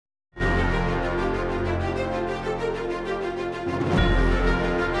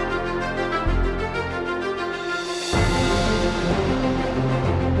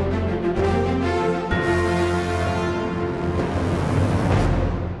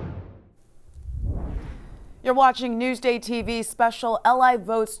You're watching Newsday TV special LI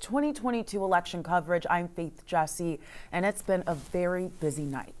Votes 2022 election coverage. I'm Faith Jesse, and it's been a very busy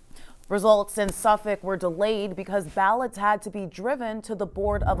night. Results in Suffolk were delayed because ballots had to be driven to the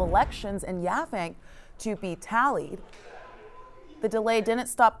Board of Elections in Yavank to be tallied. The delay didn't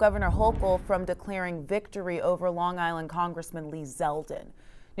stop Governor Hochul from declaring victory over Long Island Congressman Lee Zeldin.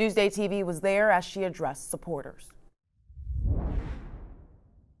 Newsday TV was there as she addressed supporters.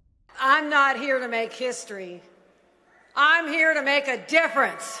 I'm not here to make history. I'm here to make a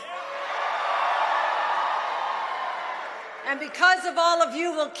difference. And because of all of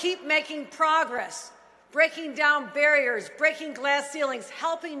you, we'll keep making progress, breaking down barriers, breaking glass ceilings,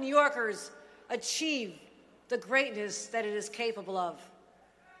 helping New Yorkers achieve the greatness that it is capable of.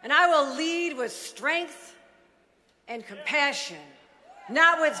 And I will lead with strength and compassion,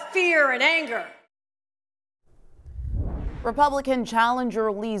 not with fear and anger. Republican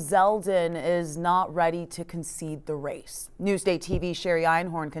challenger Lee Zeldin is not ready to concede the race. Newsday TV Sherry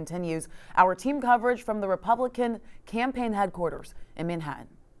Einhorn continues our team coverage from the Republican campaign headquarters in Manhattan.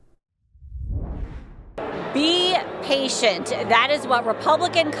 Be patient. That is what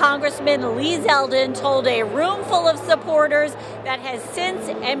Republican Congressman Lee Zeldin told a room full of supporters that has since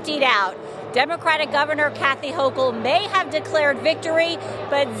emptied out. Democratic Governor Kathy Hochul may have declared victory,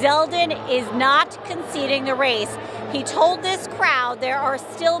 but Zeldin is not conceding the race. He told this crowd there are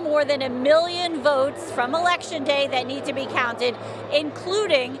still more than 1 million votes from Election Day that need to be counted,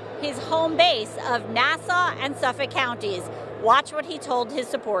 including his home base of Nassau and Suffolk counties. Watch what he told his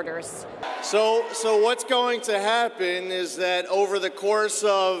supporters. So what's going to happen is that over the course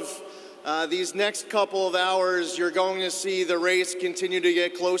of these next couple of hours, you're going to see the race continue to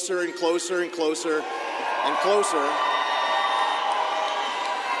get closer and closer and closer and closer.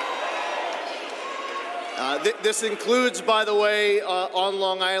 This includes, by the way, on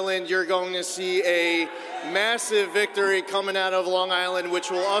Long Island, you're going to see a massive victory coming out of Long Island,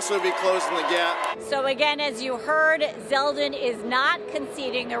 which will also be closing the gap. So again, as you heard, Zeldin is not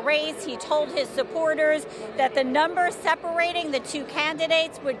conceding the race. He told his supporters that the number separating the two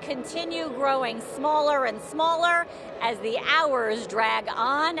candidates would continue growing smaller and smaller as the hours drag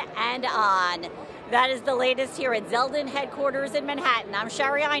on and on. That is the latest here at Zeldin headquarters in Manhattan. I'm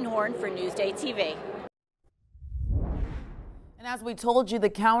Sherry Einhorn for Newsday TV. And as we told you, the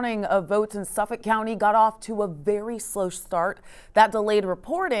counting of votes in Suffolk County got off to a very slow start. That delayed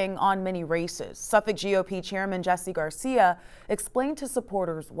reporting on many races. Suffolk GOP Chairman Jesse Garcia explained to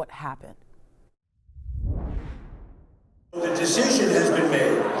supporters what happened. The decision has been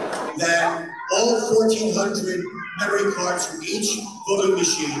made that all 1,400 memory cards from each voting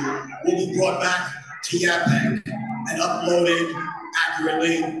machine will be brought back to Yavank and uploaded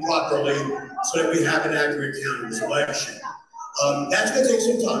accurately, properly, so that we have an accurate count of this election. That's going to take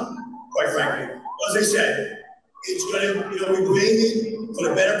some time, quite frankly. As I said, it's going to, we've waited for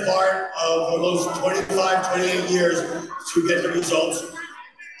the better part of almost 25, 28 years to get the results.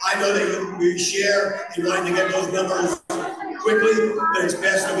 I know that we share in wanting to get those numbers quickly, but it's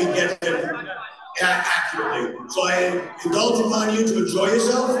best that we get them accurately. So I indulge upon you to enjoy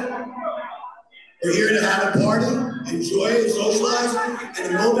yourself. We're here to have a party, enjoy and socialize,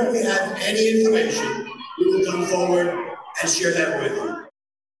 and the moment we have any information, we will come forward and share that with you.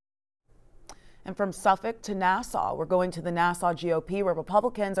 And from Suffolk to Nassau, we're going to the Nassau GOP, where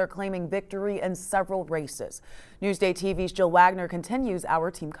Republicans are claiming victory in several races. Newsday TV's Jill Wagner continues our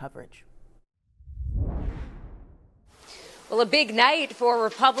team coverage. Well, a big night for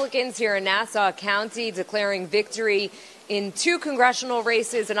Republicans here in Nassau County, declaring victory in 2 congressional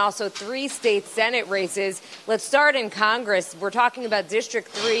races and also 3 state Senate races. Let's start in Congress. We're talking about District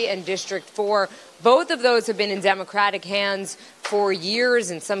 3 and District 4. Both of those have been in Democratic hands for years,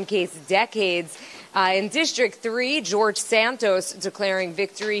 in some cases decades. In District 3, George Santos declaring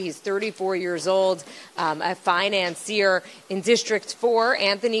victory. He's 34 years old, a financier. In District 4,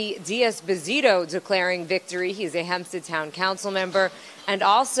 Anthony Diaz-Bazito declaring victory. He's a Hempstead Town Council member and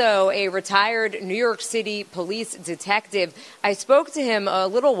also a retired New York City police detective. I spoke to him a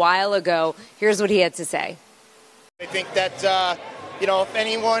little while ago. Here's what he had to say. I think that if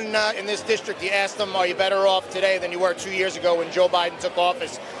anyone in this district, you asked them, are you better off today than you were 2 years ago when Joe Biden took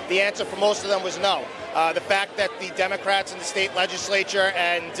office? The answer for most of them was no. The fact that the Democrats in the state legislature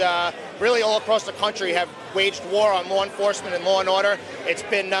and really all across the country have waged war on law enforcement and law and order, it's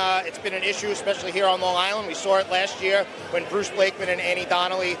been an issue, especially here on Long Island. We saw it last year when Bruce Blakeman and Annie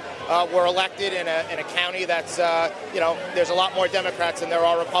Donnelly were elected in a county that's, there's a lot more Democrats than there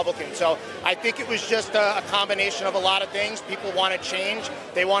are Republicans. So I think it was just a combination of a lot of things. People want to change.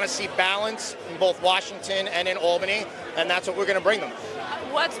 They want to see balance in both Washington and in Albany, and that's what we're going to bring them.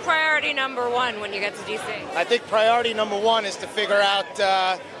 What's priority number one when you get to D.C.? I think priority number one is to figure out,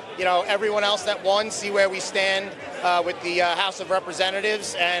 everyone else that won, see where we stand with the House of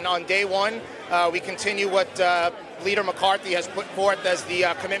Representatives. And on day one, we continue what Leader McCarthy has put forth as the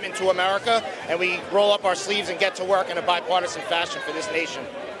commitment to America, and we roll up our sleeves and get to work in a bipartisan fashion for this nation.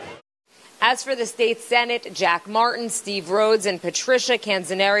 As for the state Senate, Jack Martin, Steve Rhodes, and Patricia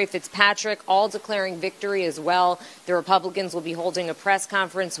Canzaneri Fitzpatrick all declaring victory as well. The Republicans will be holding a press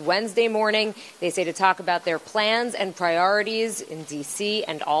conference Wednesday morning, they say, to talk about their plans and priorities in D.C.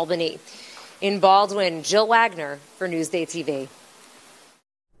 and Albany. In Baldwin, Jill Wagner for Newsday TV.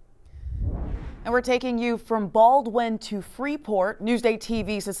 And we're taking you from Baldwin to Freeport. Newsday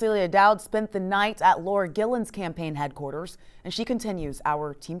TV Cecilia Dowd spent the night at Laura Gillen's campaign headquarters, and she continues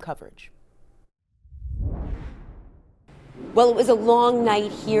our team coverage. Well, it was a long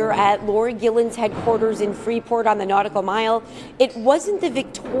night here at Laura Gillen's headquarters in Freeport on the Nautical Mile. It wasn't the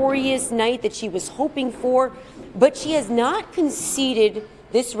victorious night that she was hoping for, but she has not conceded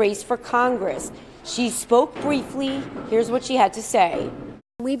this race for Congress. She spoke briefly. Here's what she had to say.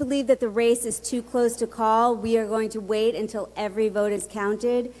 We believe that the race is too close to call. We are going to wait until every vote is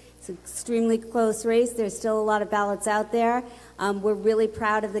counted. It's an extremely close race. There's still a lot of ballots out there. We're really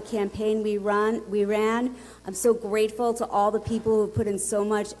proud of the campaign we ran. I'm so grateful to all the people who put in so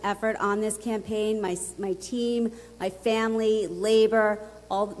much effort on this campaign, my team, my family, labor,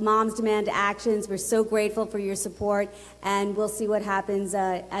 all Moms Demand Actions. We're so grateful for your support, and we'll see what happens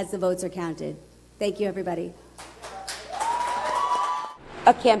as the votes are counted. Thank you, everybody.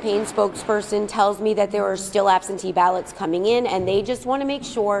 A campaign spokesperson tells me that there are still absentee ballots coming in, and they just want to make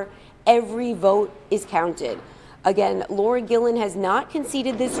sure every vote is counted. Again, Laura Gillen has not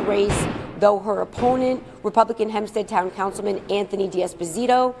conceded this race, though her opponent, Republican Hempstead Town Councilman Anthony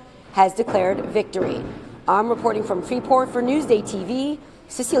D'Esposito, has declared victory. I'm reporting from Freeport for Newsday TV,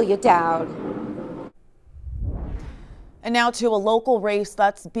 Cecilia Dowd. And now to a local race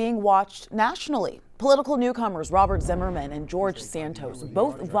that's being watched nationally. Political newcomers Robert Zimmerman and George Santos,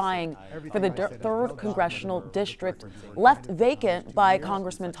 both vying for the 3rd Congressional District, left vacant by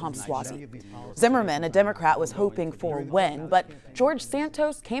Congressman Tom Suozzi. Zimmerman, a Democrat, was hoping for a win, but George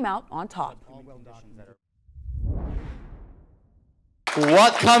Santos came out on top.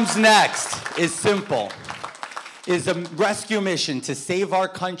 What comes next is simple, is a rescue mission to save our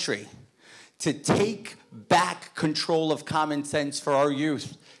country, to take back control of common sense for our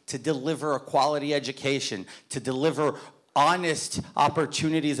youth, to deliver a quality education, to deliver honest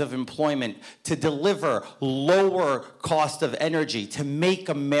opportunities of employment, to deliver lower cost of energy, to make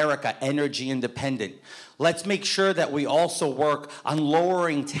America energy independent. Let's make sure that we also work on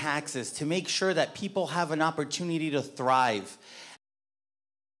lowering taxes to make sure that people have an opportunity to thrive.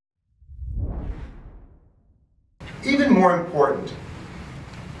 Even more important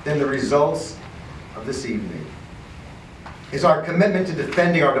than the results of this evening is our commitment to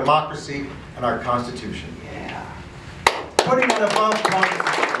defending our democracy and our Constitution. Yeah. Putting it above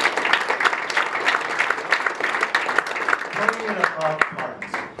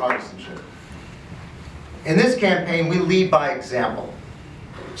partisanship. In this campaign, we lead by example.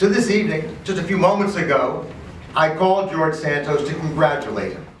 So this evening, just a few moments ago, I called George Santos to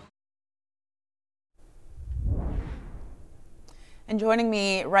congratulate him. And joining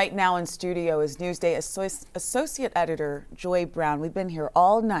me right now in studio is Newsday Associate Editor Joy Brown. We've been here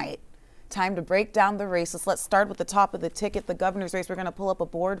all night. Time to break down the races. Let's start with the top of the ticket, the governor's race. We're going to pull up a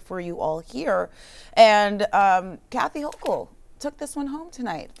board for you all here. And Kathy Hochul took this one home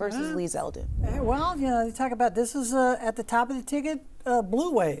tonight versus Lee Zeldin. Well, you know, you talk about this is at the top of the ticket,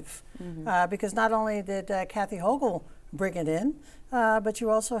 blue wave, because not only did Kathy Hochul bring it in, but you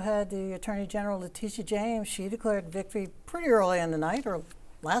also had the Attorney General Letitia James. She declared victory pretty early in the night, or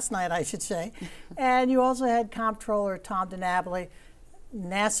last night, I should say. And you also had Comptroller Tom DiNapoli,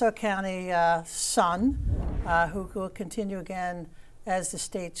 Nassau County son, who will continue again as the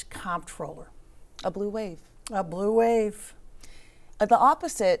state's comptroller. A blue wave. A blue wave. The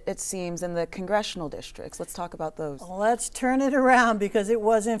opposite, it seems, in the congressional districts. Let's talk about those. Let's turn it around, because it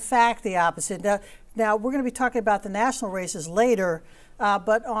was, in fact, the opposite. Now we're going to be talking about the national races later,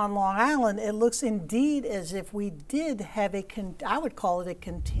 but on Long Island, it looks indeed as if we did have I would call it a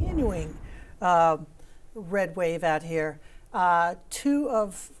continuing red wave out here. 2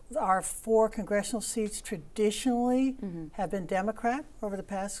 of our 4 congressional seats traditionally have been Democrat over the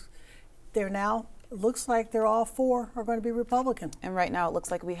past. They're now, looks like they're all 4 are going to be Republican. And right now it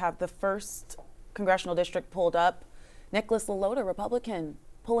looks like we have the 1st congressional district pulled up. Nicholas LaLota, Republican,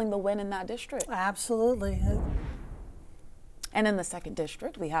 pulling the win in that district. Absolutely. And in the 2nd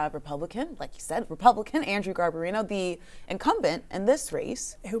district, we have Republican, like you said, Republican Andrew Garbarino, the incumbent in this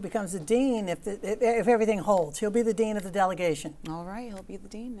race. Who becomes the dean if everything holds. He'll be the dean of the delegation. All right, he'll be the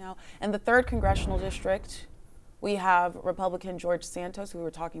dean now. In the 3rd congressional district, we have Republican George Santos, who we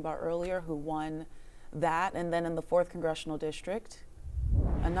were talking about earlier, who won that. And then in the 4th congressional district,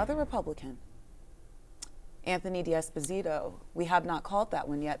 another Republican, Anthony D'Esposito. We have not called that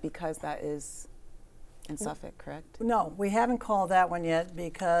one yet because that is in Suffolk, correct? No, we haven't called that one yet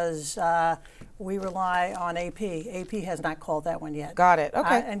because we rely on AP. AP has not called that one yet. Got it.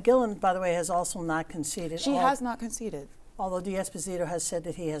 Okay. And Gillen, by the way, has also not conceded. She has not conceded. Although D'Esposito has said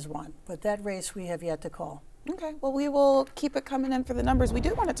that he has won. But that race we have yet to call. Okay, well, we will keep it coming in for the numbers. We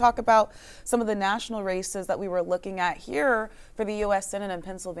do want to talk about some of the national races that we were looking at here for the U.S. Senate in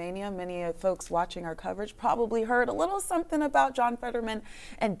Pennsylvania. Many folks watching our coverage probably heard a little something about John Fetterman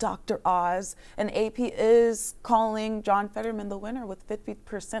and Dr. Oz. And AP is calling John Fetterman the winner with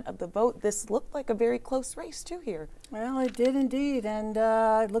 50% of the vote. This looked like a very close race, too, here. Well, it did indeed. And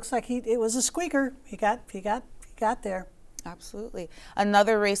it looks like it was a squeaker. He got there. Absolutely.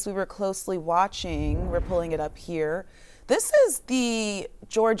 Another race we were closely watching, we're pulling it up here. This is the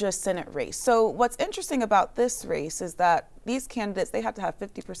Georgia Senate race. So what's interesting about this race is that these candidates, they have to have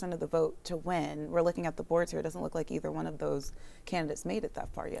 50% of the vote to win. We're looking at the boards here. It doesn't look like either one of those candidates made it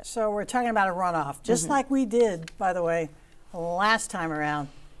that far yet. So we're talking about a runoff, just like we did, by the way, last time around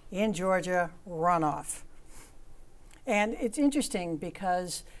in Georgia, runoff. And it's interesting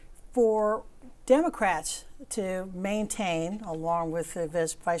because for Democrats to maintain, along with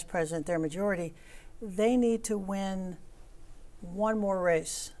the vice president, their majority, they need to win one more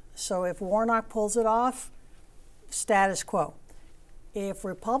race. So if Warnock pulls it off, status quo. If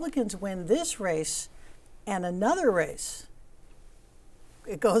Republicans win this race and another race,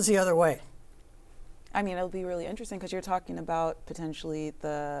 it goes the other way. I mean, it'll be really interesting because you're talking about potentially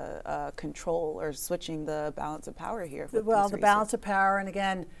the control or switching the balance of power here. Well, the balance of power, and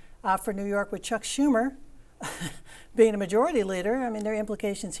again, for New York with Chuck Schumer being a majority leader, I mean, there are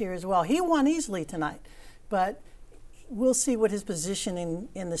implications here as well. He won easily tonight, but we'll see what his position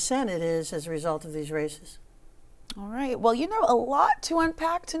in the Senate is as a result of these races. All right. Well, you know, a lot to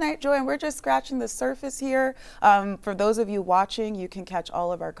unpack tonight, Joy, and we're just scratching the surface here. For those of you watching, you can catch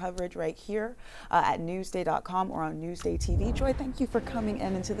all of our coverage right here at Newsday.com or on NewsdayTV. Joy, thank you for coming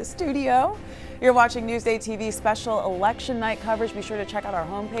into the studio. You're watching Newsday TV special election night coverage. Be sure to check out our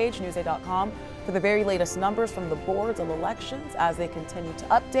homepage, Newsday.com, for the very latest numbers from the boards of elections as they continue to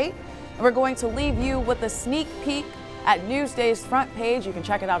update. And we're going to leave you with a sneak peek at Newsday's front page. You can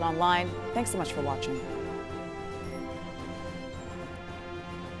check it out online. Thanks so much for watching.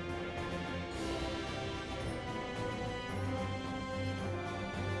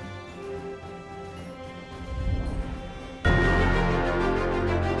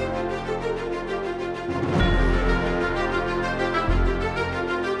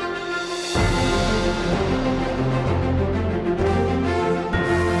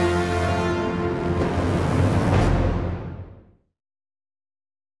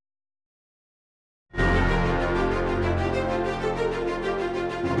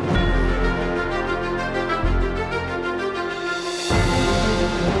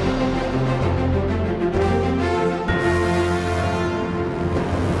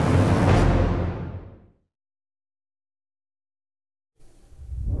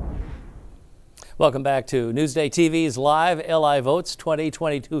 Welcome back to Newsday TV's live LI Votes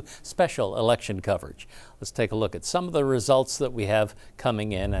 2022 special election coverage. Let's take a look at some of the results that we have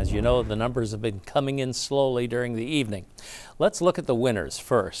coming in. As you know, the numbers have been coming in slowly during the evening. Let's look at the winners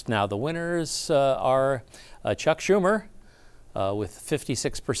first. Now, the winners are Chuck Schumer with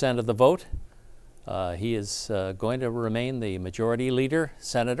 56% of the vote. He is going to remain the majority leader,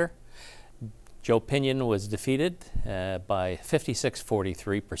 senator. Joe Pinion was defeated by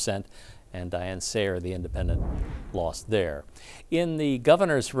 43%. And Diane Sayer, the independent, lost there. In the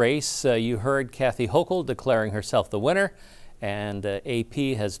governor's race, you heard Kathy Hochul declaring herself the winner, and AP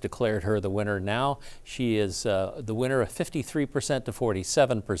has declared her the winner now. She is the winner of 53% to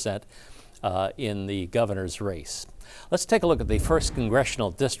 47% in the governor's race. Let's take a look at the 1st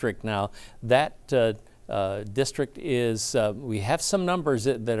congressional district now. That district is, we have some numbers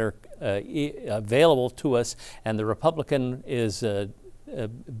that are available to us, and the Republican is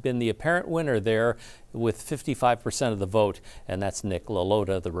been the apparent winner there with 55% of the vote, and that's Nick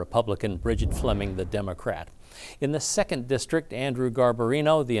LaLota, the Republican, Bridget Fleming, the Democrat. In the 2nd district, Andrew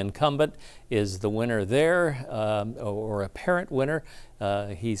Garbarino, the incumbent, is the winner there, or apparent winner.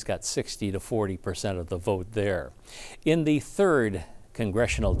 He's got 60 to 40% of the vote there. In the 3rd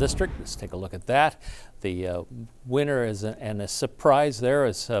congressional district. Let's take a look at that. The winner is and a surprise there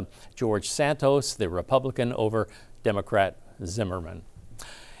is George Santos, the Republican, over Democrat Zimmerman.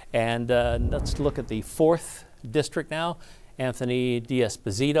 And let's look at the 4th district now. Anthony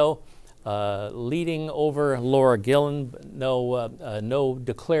D'Esposito leading over Laura Gillen. No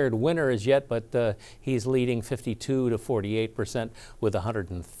declared winner as yet, but he's leading 52 to 48% with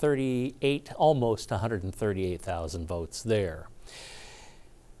 138, almost 138,000 votes there.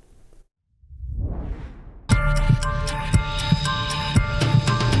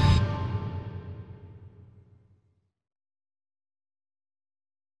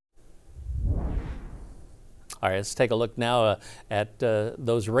 All right, let's take a look now at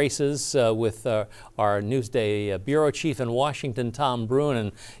those races with our Newsday bureau chief in Washington, Tom Bruin.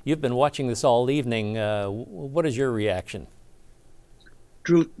 And you've been watching this all evening. What is your reaction?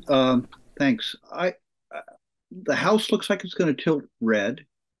 Drew, thanks. The House looks like it's going to tilt red.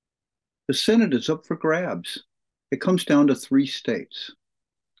 The Senate is up for grabs. It comes down to 3 states: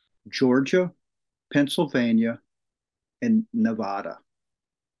 Georgia, Pennsylvania, and Nevada.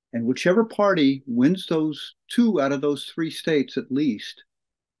 And whichever party wins those 2 out of those 3 states at least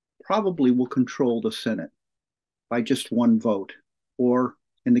probably will control the Senate by just 1 vote. Or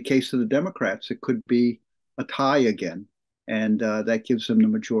in the case of the Democrats, it could be a tie again. And that gives them the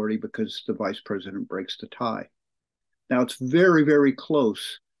majority because the vice president breaks the tie. Now, it's very, very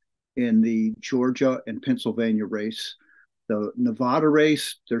close in the Georgia and Pennsylvania race. The Nevada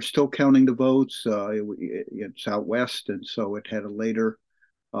race, they're still counting the votes. It's out west, and so it had a later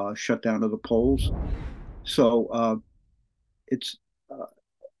shut down of the polls. So it's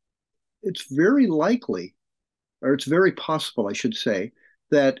very likely, or it's very possible, I should say,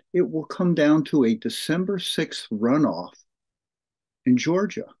 that it will come down to a December 6th runoff in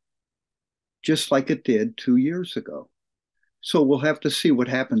Georgia, just like it did 2 years ago. So we'll have to see what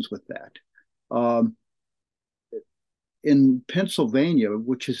happens with that. In Pennsylvania,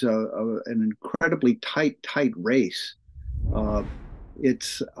 which is an incredibly tight race,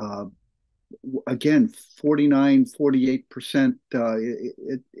 it's again 49-48%,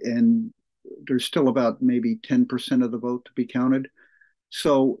 and there's still about maybe 10% of the vote to be counted.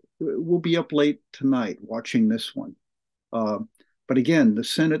 So we'll be up late tonight watching this one. But again, the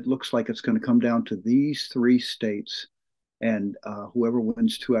Senate looks like it's going to come down to these 3 states, and whoever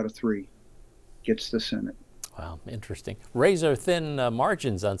wins 2 out of 3 gets the Senate. Wow, interesting. Razor thin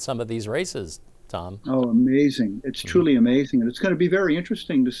margins on some of these races, Tom. Oh, amazing. It's truly amazing. And it's going to be very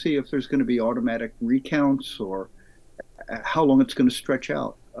interesting to see if there's going to be automatic recounts or how long it's going to stretch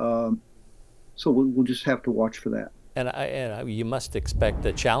out. So we'll just have to watch for that. And you must expect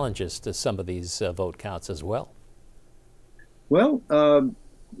the challenges to some of these vote counts as well. Well,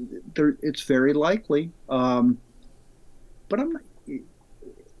 it's very likely. But I'm not,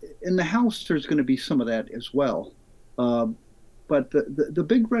 in the House, there's going to be some of that as well. But the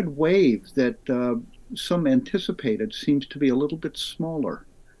big red wave that some anticipated seems to be a little bit smaller.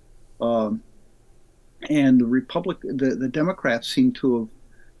 And the Democrats seem to have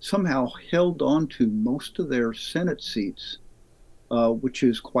somehow held on to most of their Senate seats, which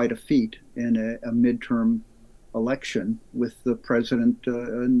is quite a feat in a midterm election with the president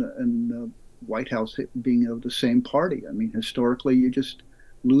and the White House being of the same party. I mean, historically, you just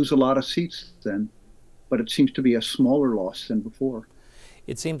lose a lot of seats then, but it seems to be a smaller loss than before.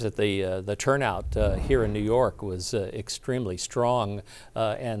 It seems that the turnout here in New York was extremely strong,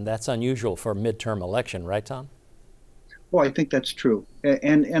 and that's unusual for a midterm election, right, Tom? Well, I think that's true.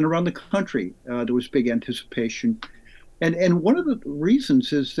 And around the country, there was big anticipation. And one of the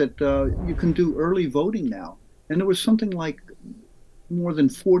reasons is that you can do early voting now. And there was something like more than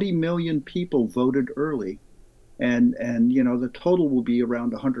 40 million people voted early. And you know, the total will be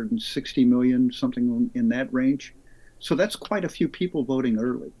around 160 million, something in that range. So that's quite a few people voting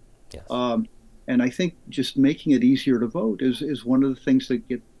early. Yes. And I think just making it easier to vote is one of the things that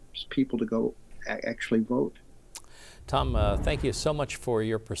gets people to go actually vote. Tom, thank you so much for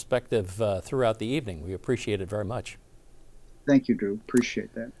your perspective throughout the evening. We appreciate it very much. Thank you, Drew.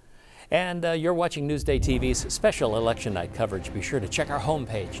 Appreciate that. And you're watching Newsday TV's special election night coverage. Be sure to check our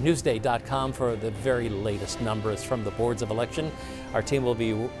homepage, newsday.com, for the very latest numbers from the boards of election. Our team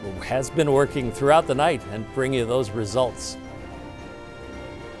has been working throughout the night and bring you those results.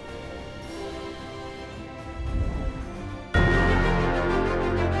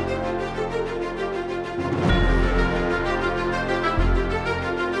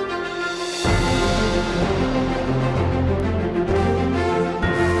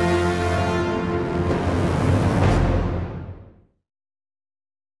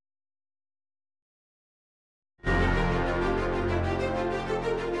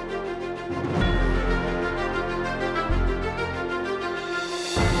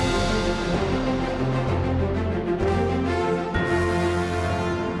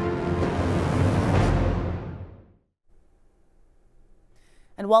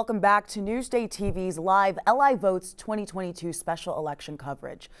 welcome back to Newsday TV's live LI Votes 2022 special election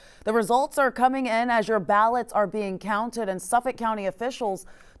coverage. The results are coming in as your ballots are being counted, and Suffolk County officials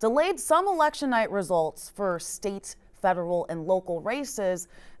delayed some election night results for state, federal, and local races.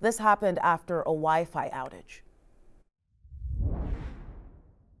 This happened after a Wi-Fi outage.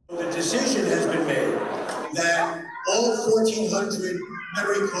 The decision has been made that all 1,400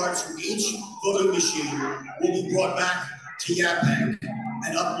 memory cards from each voting machine will be brought back to YAPAC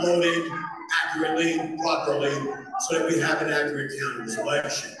and uploaded accurately, properly, so that we have an accurate count of this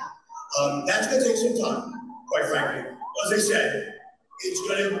election. That's going to take some time, quite frankly. As I said, it's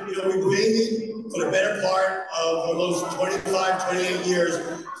going to, we waited for the better part of almost 25, 28 years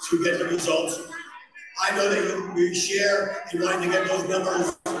to get the results. I know that we share in wanting to get those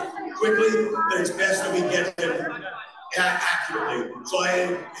numbers quickly, but it's best that we get them accurately. So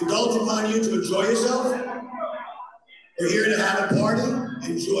I indulge upon you to enjoy yourself. We're here to have a party,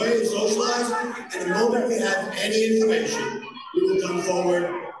 enjoy and socialize, and the moment we have any information, we will come forward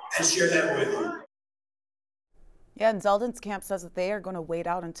and share that with you. Yeah, and Zeldin's camp says that they are going to wait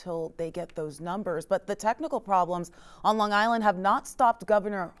out until they get those numbers. But the technical problems on Long Island have not stopped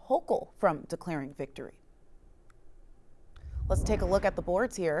Governor Hochul from declaring victory. Let's take a look at the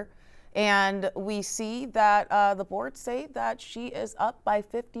boards here. And we see that the boards say that she is up by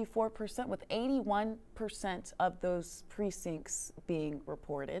 54%, with 81% of those precincts being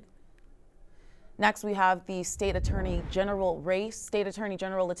reported. Next, we have the State Attorney General race. State Attorney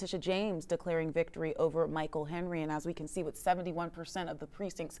General Letitia James declaring victory over Michael Henry. And as we can see, with 71% of the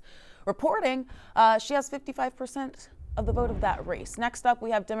precincts reporting, she has 55% of the vote of that race. Next up, we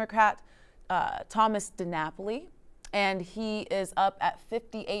have Democrat Thomas DiNapoli. And he is up at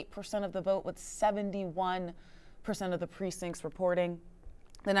 58% of the vote, with 71% of the precincts reporting.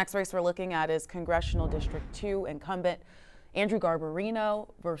 The next race we're looking at is Congressional District 2 incumbent Andrew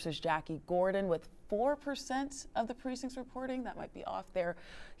Garbarino versus Jackie Gordon, with 4% of the precincts reporting. That might be off there.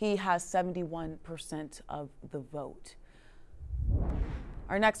 He has 71% of the vote.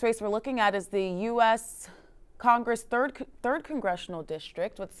 Our next race we're looking at is the U.S. Congress third Congressional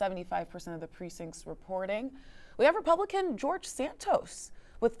District, with 75% of the precincts reporting. We have Republican George Santos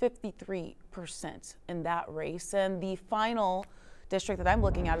with 53% in that race. And the final district that I'm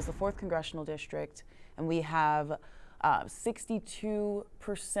looking at is the 4th Congressional District. And we have 62%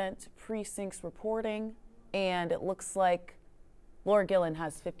 precincts reporting. And it looks like Laura Gillen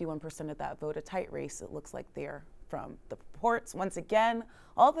has 51% of that vote. A tight race, it looks like, there from the reports. Once again,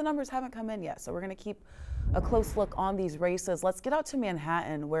 all the numbers haven't come in yet, so we're going to keep a close look on these races. Let's get out to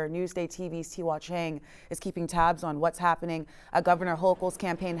Manhattan, where Newsday TV's Tiwa Chang is keeping tabs on what's happening at Governor Hochul's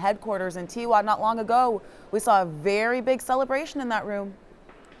campaign headquarters. And Tiwa, not long ago, we saw a very big celebration in that room.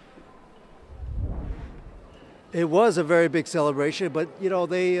 It was a very big celebration, but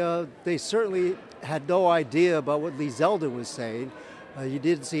they certainly had no idea about what Lee Zeldin was saying. You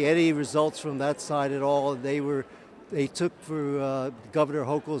didn't see any results from that side at all. They took for Governor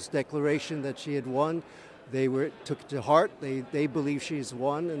Hochul's declaration that she had won. They took it to heart. They believe she's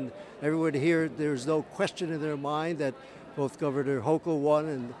won, and everyone here, there's no question in their mind that both Governor Hochul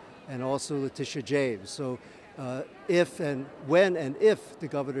won and also Letitia James. So if and when and if the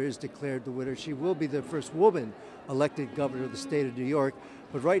governor is declared the winner, she will be the first woman elected governor of the state of New York.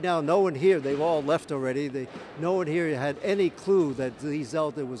 But right now, no one here, they've all left already, no one here had any clue that Lee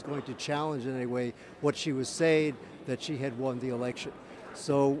Zeldin was going to challenge in any way what she was saying, that she had won the election.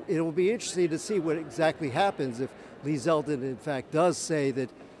 So it will be interesting to see what exactly happens if Lee Zeldin, in fact, does say that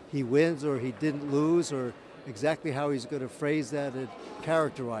he wins or he didn't lose, or exactly how he's going to phrase that and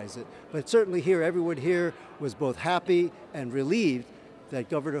characterize it. But certainly here, everyone here was both happy and relieved that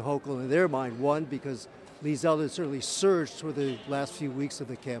Governor Hochul, in their mind, won, because Lee Zeldin certainly surged for the last few weeks of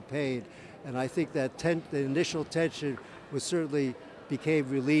the campaign. And I think that the initial tension was certainly became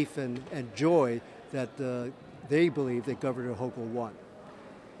relief and joy that they believe that Governor Hochul won.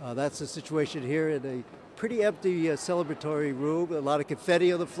 That's the situation here in a pretty empty celebratory room. A lot of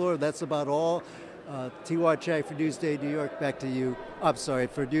confetti on the floor. That's about all. Tiwa Chang for Newsday New York. Back to you. I'm sorry,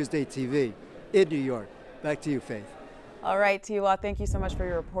 for Newsday TV in New York. Back to you, Faith. All right, Tiwa, thank you so much for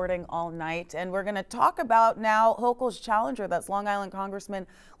your reporting all night. And we're going to talk about now Hochul's challenger. That's Long Island Congressman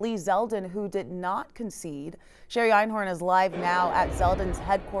Lee Zeldin, who did not concede. Sherry Einhorn is live now at Zeldin's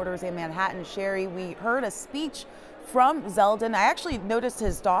headquarters in Manhattan. Sherry, we heard a speech from Zeldin. I actually noticed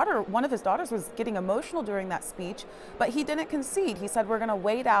his daughter, one of his daughters, was getting emotional during that speech, but he didn't concede. He said, we're going to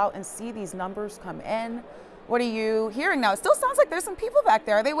wait out and see these numbers come in. What are you hearing now? It still sounds like there's some people back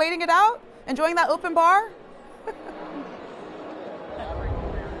there. Are they waiting it out? Enjoying that open bar?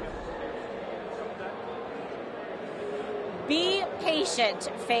 Be patient,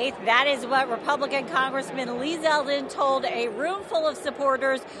 Faith. That is what Republican Congressman Lee Zeldin told a room full of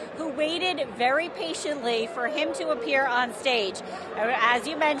supporters who waited very patiently for him to appear on stage. As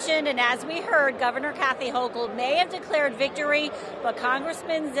you mentioned, and as we heard, Governor Kathy Hochul may have declared victory, but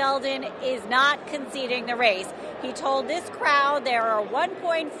Congressman Zeldin is not conceding the race. He told this crowd there are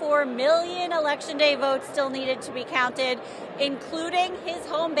 1.4 million Election Day votes still needed to be counted, including his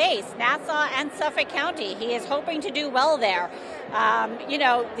home base, Nassau and Suffolk County. He is hoping to do well there.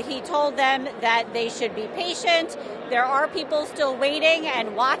 He told them that they should be patient. There are people still waiting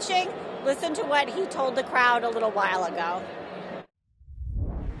and watching. Listen to what he told the crowd a little while ago.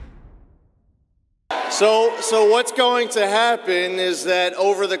 So what's going to happen is that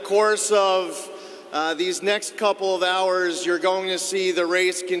over the course of these next couple of hours, you're going to see the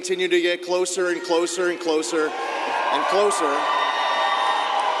race continue to get closer and closer and closer and closer.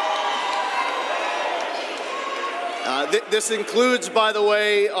 This includes, by the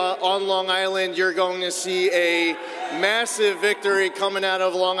way, on Long Island, you're going to see a massive victory coming out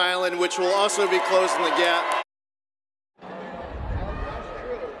of Long Island, which will also be closing the gap.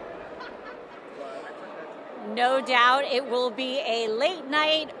 No doubt it will be a late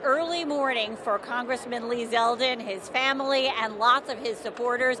night, early morning for Congressman Lee Zeldin, his family, and lots of his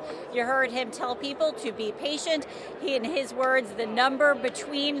supporters. You heard him tell people to be patient. In his words, the number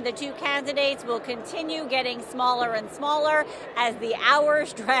between the two candidates will continue getting smaller and smaller as the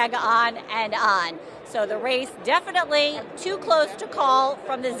hours drag on and on. So the race definitely too close to call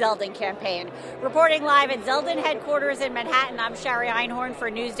from the Zeldin campaign. Reporting live at Zeldin headquarters in Manhattan, I'm Sherry Einhorn for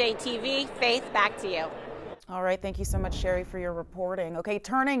NewsdayTV. Faith, back to you. All right, thank you so much, Sherry, for your reporting. Okay,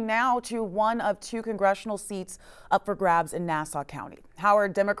 turning now to one of two congressional seats up for grabs in Nassau County. How are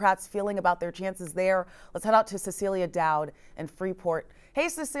Democrats feeling about their chances there? Let's head out to Cecilia Dowd in Freeport. Hey,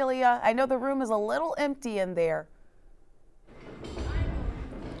 Cecilia, I know the room is a little empty in there.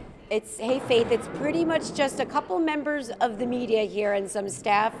 Hey, Faith, it's pretty much just a couple members of the media here and some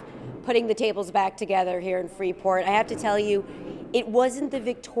staff putting the tables back together here in Freeport. I have to tell you, it wasn't the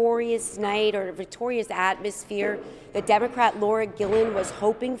victorious night or victorious atmosphere that Democrat Laura Gillen was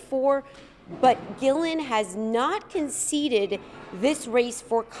hoping for, but Gillen has not conceded this race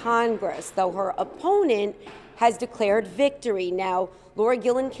for Congress, though her opponent has declared victory. Now, Laura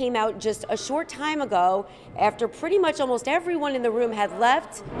Gillen came out just a short time ago after pretty much almost everyone in the room had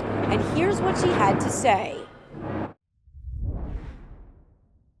left, and here's what she had to say.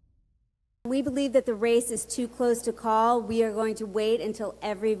 We believe that the race is too close to call. We are going to wait until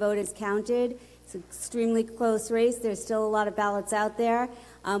every vote is counted. It's an extremely close race. There's still a lot of ballots out there.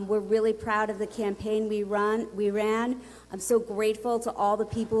 We're really proud of the campaign we ran. I'm so grateful to all the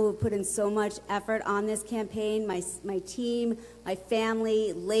people who have put in so much effort on this campaign, my team, my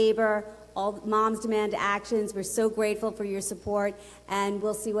family, labor, all Moms Demand Actions. We're so grateful for your support, and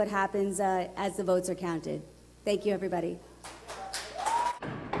we'll see what happens as the votes are counted. Thank you, everybody.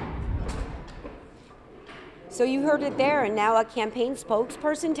 So you heard it there, and now a campaign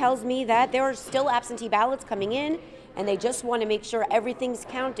spokesperson tells me that there are still absentee ballots coming in, and they just want to make sure everything's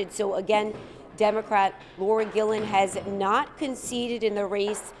counted. So again, Democrat Laura Gillen has not conceded in the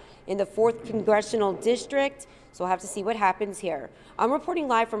race in the 4th Congressional District, so we'll have to see what happens here. I'm reporting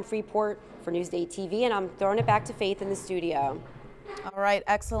live from Freeport for NewsdayTV, and I'm throwing it back to Faith in the studio. All right,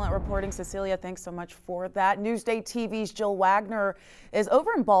 excellent reporting, Cecilia. Thanks so much for that. NewsdayTV's Jill Wagner is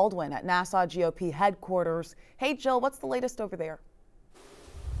over in Baldwin at Nassau GOP headquarters. Hey, Jill, what's the latest over there?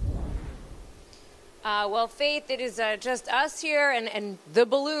 Well, Faith, it is just us here and the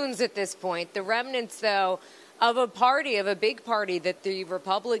balloons at this point. The remnants, though, of a big party that the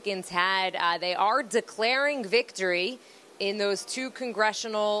Republicans had. They are declaring victory in those two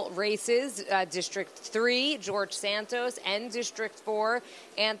congressional races, District 3, George Santos, and District 4,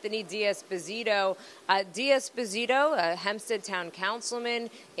 Anthony D'Esposito. D'Esposito, a Hempstead Town Councilman,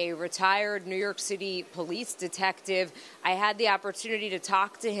 a retired New York City police detective. I had the opportunity to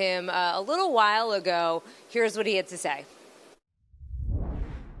talk to him a little while ago. Here's what he had to say.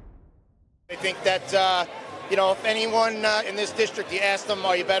 I think that if anyone in this district, you asked them,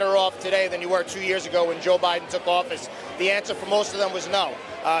 are you better off today than you were 2 years ago when Joe Biden took office? The answer for most of them was no.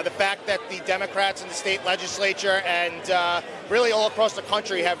 The fact that the Democrats in the state legislature and really all across the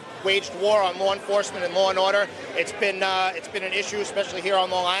country have waged war on law enforcement and law and order, it's been an issue, especially here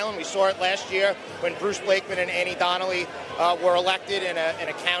on Long Island. We saw it last year when Bruce Blakeman and Annie Donnelly were elected in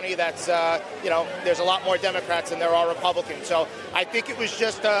a county that's, there's a lot more Democrats than there are Republicans. So I think it was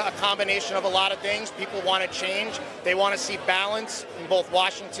just a combination of a lot of things. People want to change. They want to see balance in both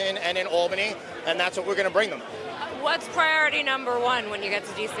Washington and in Albany, and that's what we're going to bring them. What's priority number one when you get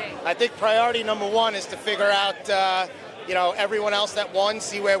to D.C.? I think priority number one is to figure out everyone else that won,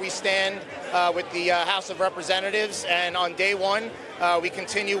 see where we stand with the House of Representatives. And on day one, we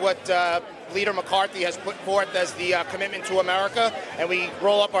continue what Leader McCarthy has put forth as the commitment to America, and we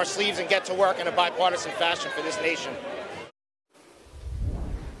roll up our sleeves and get to work in a bipartisan fashion for this nation.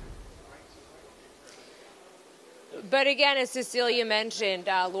 But again, as Cecilia mentioned,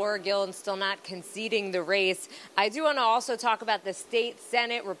 Laura Gillen still not conceding the race. I do want to also talk about the state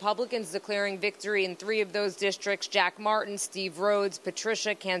Senate. Republicans declaring victory in 3 of those districts. Jack Martin, Steve Rhodes,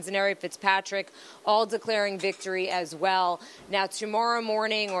 Patricia Canzaneri Fitzpatrick, all declaring victory as well. Now, tomorrow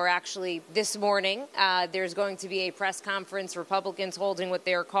morning, or actually this morning, there's going to be a press conference. Republicans holding what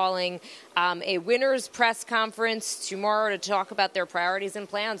they're calling a winner's press conference tomorrow to talk about their priorities and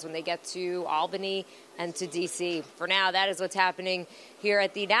plans when they get to Albany and to D.C. For now, that is what's happening here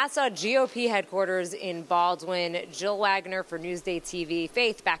at the Nassau GOP headquarters in Baldwin. Jill Wagner for Newsday TV.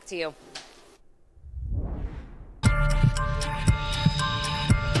 Faith, back to you.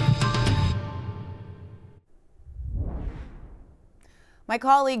 My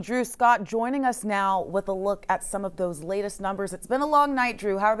colleague Drew Scott joining us now with a look at some of those latest numbers. It's been a long night,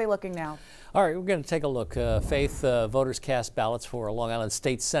 Drew. How are they looking now? All right, we're going to take a look. Faith, voters cast ballots for Long Island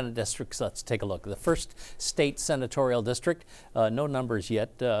State Senate districts. Let's take a look. The first state senatorial district, no numbers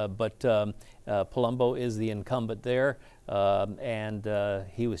yet, but Palumbo is the incumbent there, and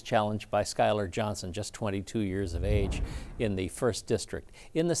he was challenged by Skylar Johnson, just 22 years of age, in the first district.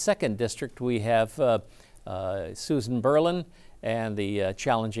 In the second district, we have Susan Berlin, and the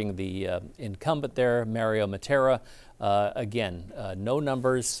challenging the incumbent there, Mario Matera. Again, no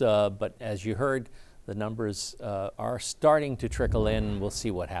numbers, but as you heard, the numbers are starting to trickle in. We'll see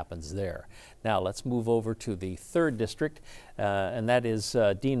what happens there. Now let's move over to the third district, and that is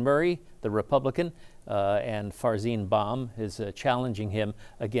Dean Murray, the Republican, and Farzine Baum is challenging him.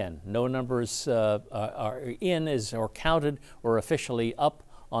 Again, no numbers are in or counted or officially up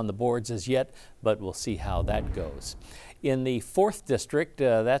on the boards as yet, but we'll see how that goes. In the fourth district,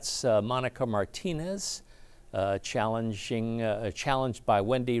 that's Monica Martinez, challenged by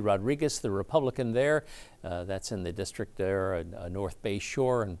Wendy Rodriguez, the Republican there. That's in the district there, North Bay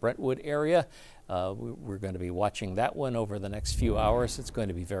Shore and Brentwood area. We're going to be watching that one over the next few hours. It's going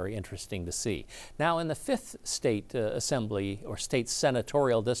to be very interesting to see. Now, in the fifth state assembly or state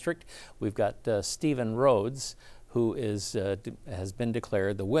senatorial district, we've got Stephen Rhodes, who has been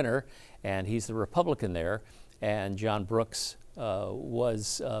declared the winner, and he's the Republican there. And John Brooks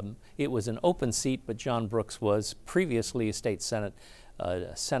it was an open seat, but John Brooks was previously a state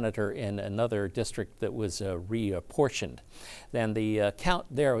senator in another district that was reapportioned. Then the count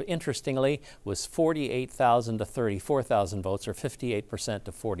there, interestingly, was 48,000 to 34,000 votes, or 58%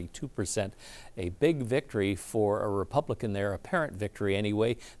 to 42%. A big victory for a Republican there, apparent victory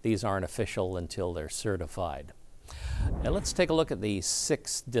anyway. These aren't official until they're certified. Now let's take a look at the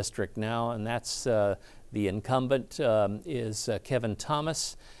sixth district now, and that's the incumbent is Kevin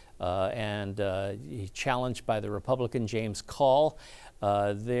Thomas, and he's challenged by the Republican James Call.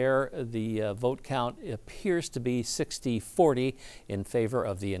 There, the vote count appears to be 60-40 in favor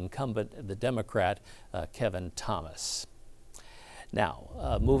of the incumbent, the Democrat, Kevin Thomas.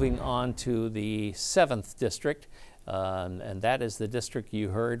 Now, moving on to the seventh district, and that is the district you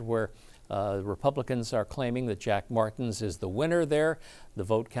heard where the Republicans are claiming that Jack Martins is the winner there. The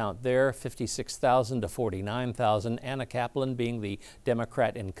vote count there, 56,000 to 49,000. Anna Kaplan being the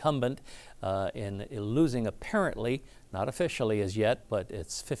Democrat incumbent in losing apparently, not officially as yet, but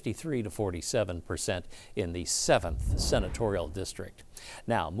it's 53 to 47% in the 7th senatorial district.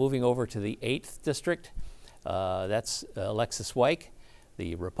 Now, moving over to the 8th district, that's Alexis Wyke,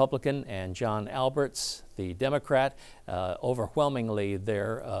 the Republican, and John Alberts, the Democrat. Overwhelmingly,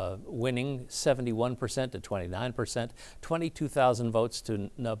 they're winning 71% to 29%, 22,000 votes to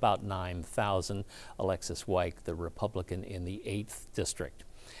about 9,000. Alexis Wyke, the Republican in the 8th district.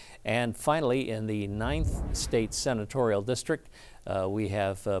 And finally, in the 9th state senatorial district, we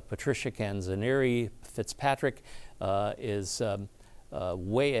have Patricia Canzaneri Fitzpatrick is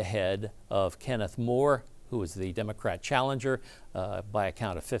way ahead of Kenneth Moore, who is the Democrat challenger, by a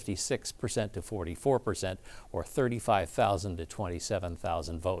count of 56% to 44%, or 35,000 to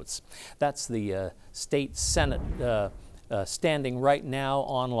 27,000 votes. That's the state Senate standing right now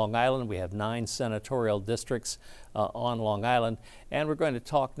on Long Island. We have 9 senatorial districts on Long Island. And we're going to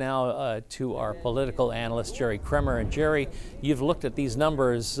talk now to our political analyst, Jerry Kremer. And Jerry, you've looked at these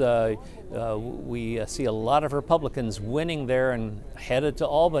numbers. We see a lot of Republicans winning there and headed to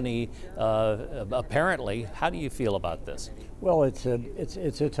Albany, apparently. How do you feel about this? Well, it's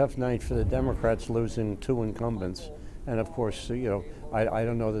a tough night for the Democrats, losing 2 incumbents. And of course, I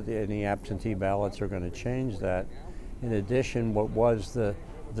don't know that any absentee ballots are going to change that. In addition, what was the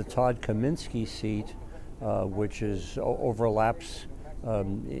Todd Kaminsky seat, which overlaps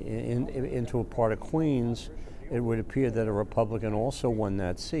into a part of Queens, it would appear that a Republican also won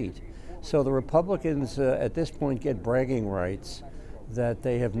that seat. So the Republicans at this point get bragging rights that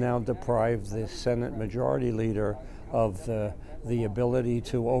they have now deprived the Senate Majority Leader of the ability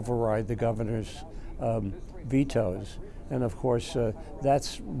to override the governor's vetoes. And of course,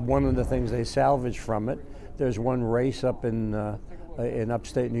 that's one of the things they salvage from it. There's one race up in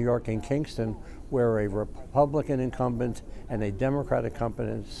upstate New York in Kingston where a Republican incumbent and a Democratic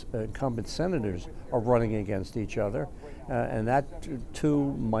incumbent senators are running against each other, and that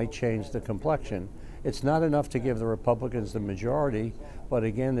too might change the complexion. It's not enough to give the Republicans the majority, but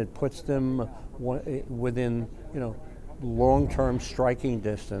again, it puts them within, long-term striking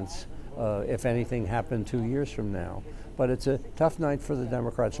distance if anything happened 2 years from now. But it's a tough night for the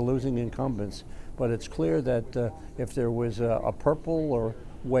Democrats, losing incumbents. But it's clear that if there was a purple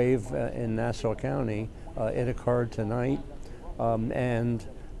wave in Nassau County, it occurred tonight, and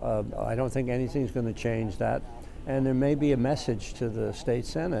I don't think anything's going to change that. And there may be a message to the state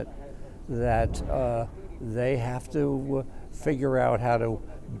Senate that they have to figure out how to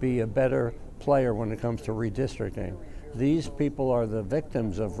be a better player when it comes to redistricting. These people are the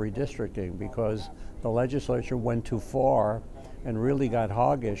victims of redistricting because the legislature went too far and really got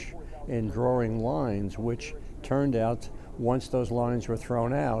hoggish in drawing lines, which turned out, once those lines were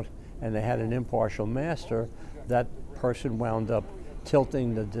thrown out and they had an impartial master, that person wound up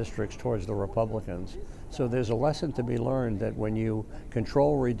tilting the districts towards the Republicans. So there's a lesson to be learned that when you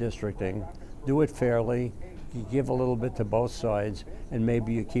control redistricting, do it fairly, you give a little bit to both sides, and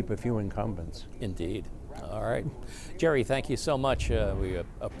maybe you keep a few incumbents. Indeed. All right. Jerry, thank you so much. We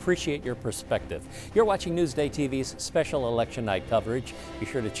appreciate your perspective. You're watching Newsday TV's special election night coverage. Be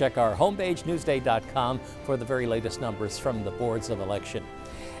sure to check our homepage, newsday.com, for the very latest numbers from the boards of election.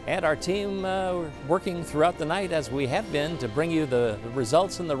 And our team working throughout the night, as we have been, to bring you the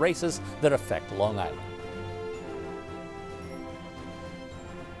results in the races that affect Long Island.